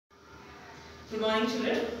Good morning,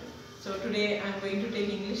 children. So today I am going to take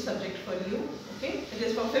English subject for you. Okay, it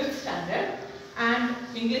is for 5th standard and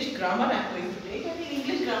English grammar I am going to take. And in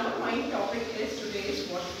English grammar, my topic is today is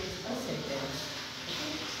what is a sentence.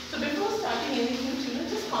 Okay. So before starting anything, children,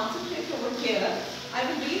 just concentrate over here. I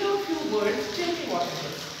will read out few words. Tell me what it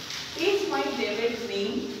is. Is my David's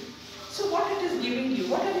name? So what it is giving you?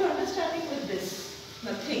 What are you understanding with this?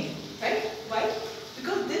 Nothing, right? Why?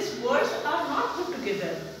 Because these words are not put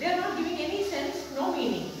together. They are not giving any sense, no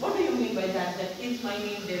meaning. What do you mean by that? That is my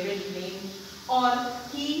name, David's name, or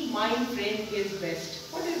he, my friend is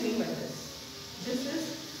best. What do you mean by this? This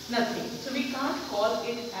is nothing. So we can't call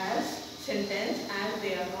it as sentence as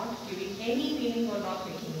they are not giving any meaning or not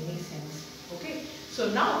making any sense. Okay. So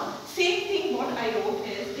now, same thing what I wrote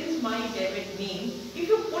is my David name. If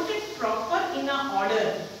you put it proper in a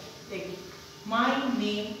order, like my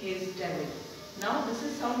name is David. Now this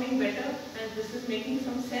is sounding better and this is making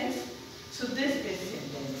some sense. So this is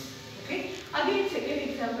sentence. Okay. Again, second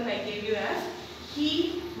example I gave you as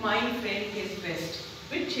he, my friend is best,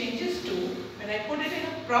 which changes to, when I put it in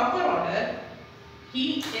a proper order,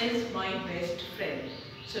 he is my best friend.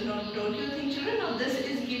 So now don't you think, children, now this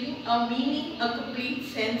is giving a meaning, a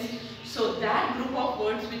complete sense. So that group of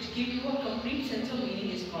words which give you a complete sense of meaning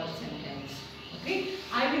is called sentence. Okay.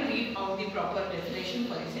 I will read out the proper definition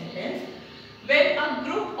for a sentence. When a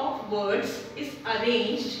group of words is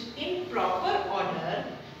arranged in proper order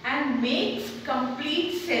and makes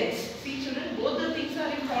complete sense. See, children, both the things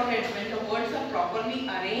are important. When the words are properly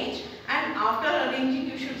arranged and after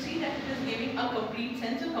arranging you should see that it is giving a complete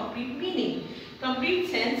sense, a complete meaning.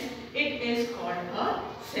 Complete sense, it is called a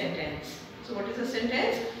sentence. So what is a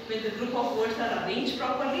sentence? When the group of words are arranged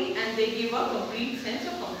properly and they give a complete sense,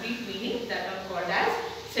 a complete meaning, that are called as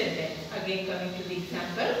sentence. Again, coming to the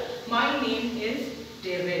example, my name is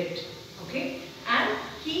David, okay, and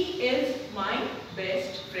he is my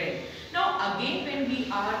best friend. Now again, when we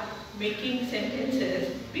are making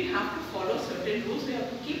sentences, we have to follow certain rules. We have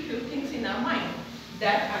to keep few things in our mind.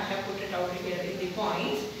 That I have put it out here in the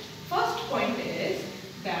points. First point is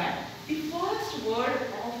that the first word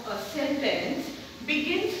of a sentence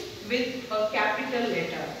begins with a capital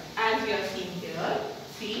letter. As we are seeing here,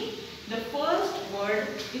 see, the first word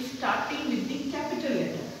is starting with the capital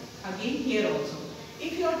letter. Again here also.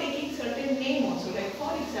 If you are taking certain name also, like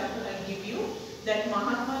for example, I give you that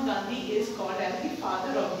Mahatma Gandhi is called as the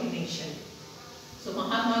father of the nation. So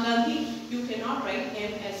Mahatma Gandhi, you cannot write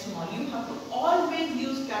M as small. You have to always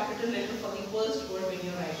use capital letter for the first word when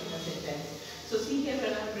you are writing a sentence. So see here,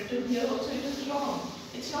 when I have written here also it is wrong.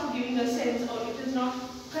 It's not giving a sense or it is not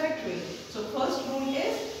correct way. So first rule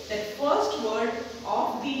is that first word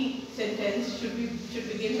of the sentence should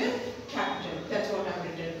begin with capital. That's what I have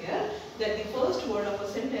written here. That the first word of a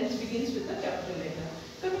sentence begins with a capital letter.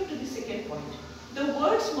 Coming to the second point. The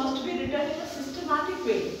words must be written in a systematic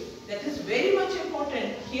way. That is very much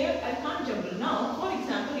important. Here I can't jumble. Now, for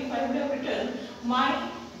example, if I would have written my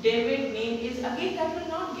David name is, again that will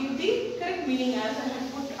not give the correct meaning as I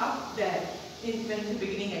have put up there in the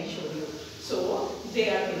beginning I showed you. So they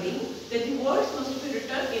are telling that the words must be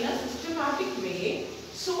written in a systematic way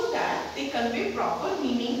so that they convey proper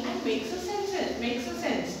meaning and makes a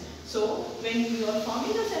sense. So when you are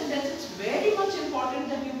forming a sentence, it's very much important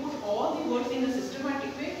that you put all the words in a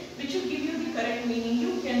systematic way which will give you the correct meaning.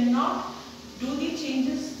 You cannot do the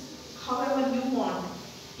changes however you want.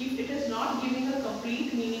 If it is not giving a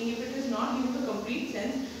complete meaning, if it is not giving a complete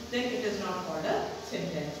sense, then it is not called a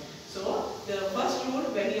sentence. So the first rule,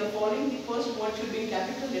 when you are following, the first word should be in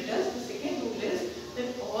capital letters. The second rule is that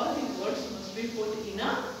all the words must be put in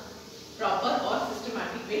a proper or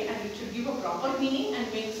systematic way and it should give a proper meaning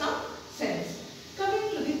and make some sense.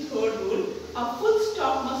 Coming to the third rule, a full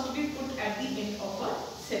stop must be put at the end of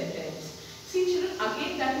a sentence. See, children,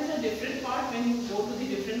 again that is a different part when you go to the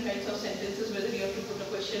different kinds of sentences, whether you have to put a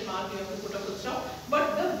question mark, you have to put a full stop.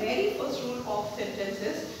 But the very first rule of sentence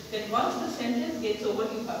is that once the sentence gets over,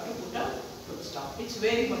 you have to put a full stop. It's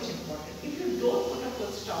very much important. If you don't put a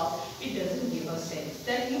full stop, it doesn't give a sense.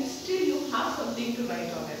 That means still you have something to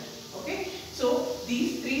write on it. Okay? So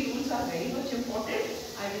these three rules are very much important.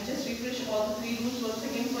 I will just refresh all the three rules once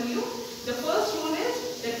again for you. The first rule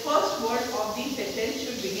is that first word of the sentence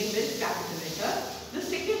should begin with capital letter. The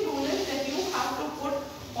second rule is that you have to put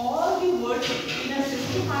all the words in a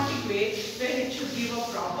systematic way where it should give a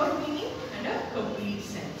proper meaning and a complete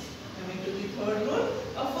sense. Coming to the third rule,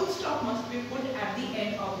 a full stop must be put at the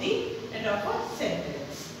end of a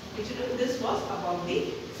sentence. Okay, children, this was about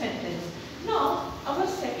the sentence. Now, our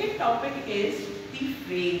second topic is the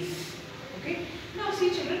phrase. Okay. Now, see,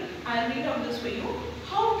 children, I will read out this for you.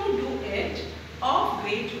 How to do it of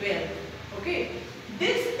great wealth. Okay,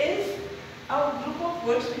 this is a group of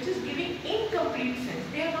words which is giving incomplete sense.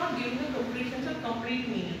 They are not giving a complete sense or complete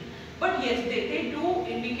meaning. But yes, they do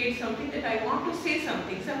indicate something, that I want to say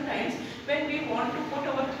something. Sometimes when we want to put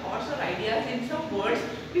our thoughts or ideas in some words,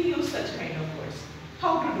 we use such kind of words.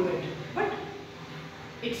 How to do it? But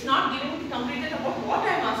it's not giving the complete about what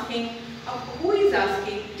I am asking, who is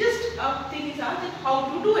asking. Just a thing is asked that how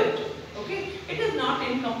to do it. Okay, it is not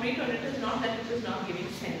incomplete, or it is not that it is not giving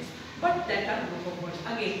sense. But that are group of words.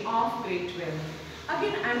 Again, of grade 12.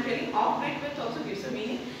 Again, I am telling of grade 12 also gives a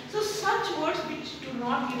meaning. So such words which do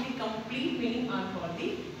not give the complete meaning are called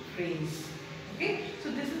the phrase. Okay, so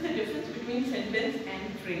this is the difference between sentence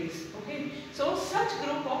and phrase. Okay, so such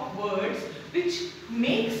group of words which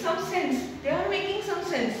make some sense. They are making some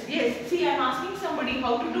sense. Yes, see, I am asking somebody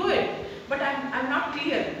how to do it, but I'm not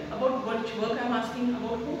clear about what work I am asking,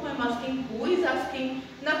 about whom I am asking, who is asking.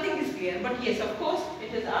 Nothing is clear. But yes, of course,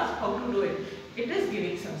 it is asked how to do it. It is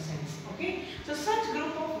giving some sense. Okay, so such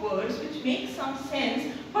group of words which make some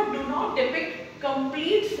sense but do not depict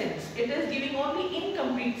complete sense. It is giving only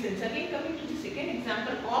incomplete sense. Again, coming to the second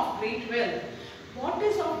example of grade 12. What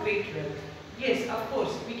is of grade 12? Yes, of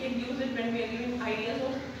course, we can use it when we are giving ideas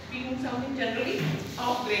or speaking something generally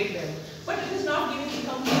of grade 12. But it is not giving the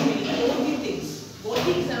complete meaning. Both the things, both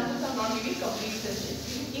the examples are not giving complete sense. It is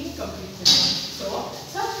giving incomplete sense. So,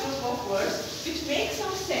 such group of words which make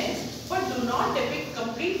some sense but do not depict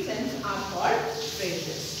complete sense are called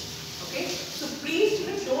phrases. Okay, so please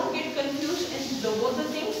students, don't get confused in both the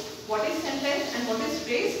things. What is sentence and what is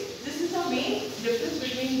phrase? This is the main difference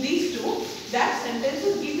between these two. That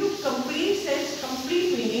sentences give you complete sense,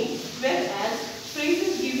 complete meaning, whereas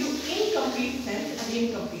phrases give you incomplete sense and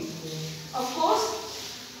incomplete meaning. Of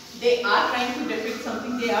course, they are trying to depict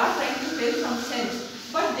something. They are trying to tell some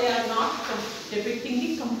sense, but they are not depicting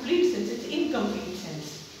the complete sense. It's incomplete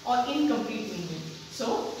sense or incomplete meaning.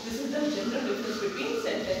 So, this is the general difference between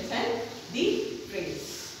sentence and the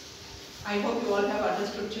phrase. I hope you all have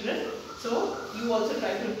understood, children. So, you also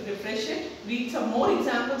try to refresh it. Read some more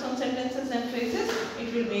examples on sentences and phrases.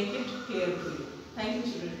 It will make it clear to you. Thank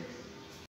you, children.